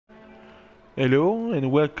Hello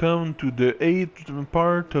and welcome to the 8th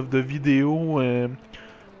part of the video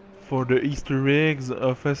for the Easter eggs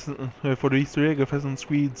of for the Easter egg of Assassin's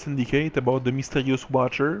Creed Syndicate about the mysterious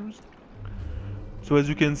Watchers. So as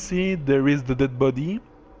you can see, there is the dead body,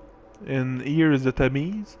 and here is the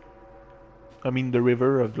Thames. I mean the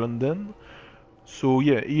river of London. So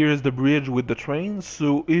yeah, here is the bridge with the train.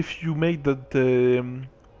 So if you make that the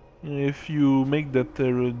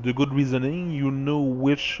good reasoning, you know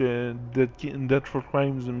which that for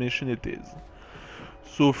crimes mission it is.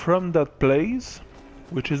 So from that place,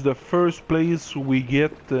 which is the first place we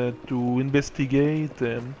get to investigate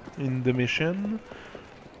in the mission,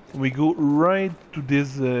 we go right to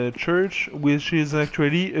this church, which is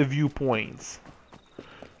actually a viewpoint.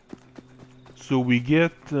 So we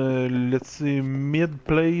get, let's say, mid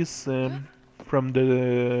place from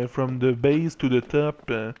the base to the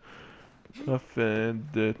top of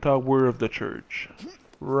the tower of the church,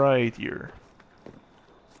 right here.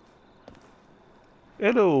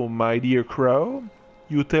 Hello, my dear crow.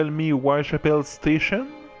 You tell me Whitechapel Station,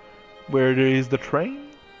 where there is the train?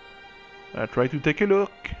 I try to take a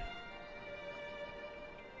look.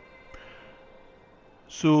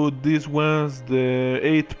 So this was the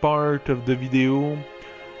 8th part of the video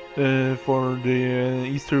for the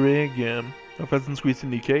Easter egg of Assassin's Creed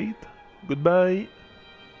Syndicate. Goodbye.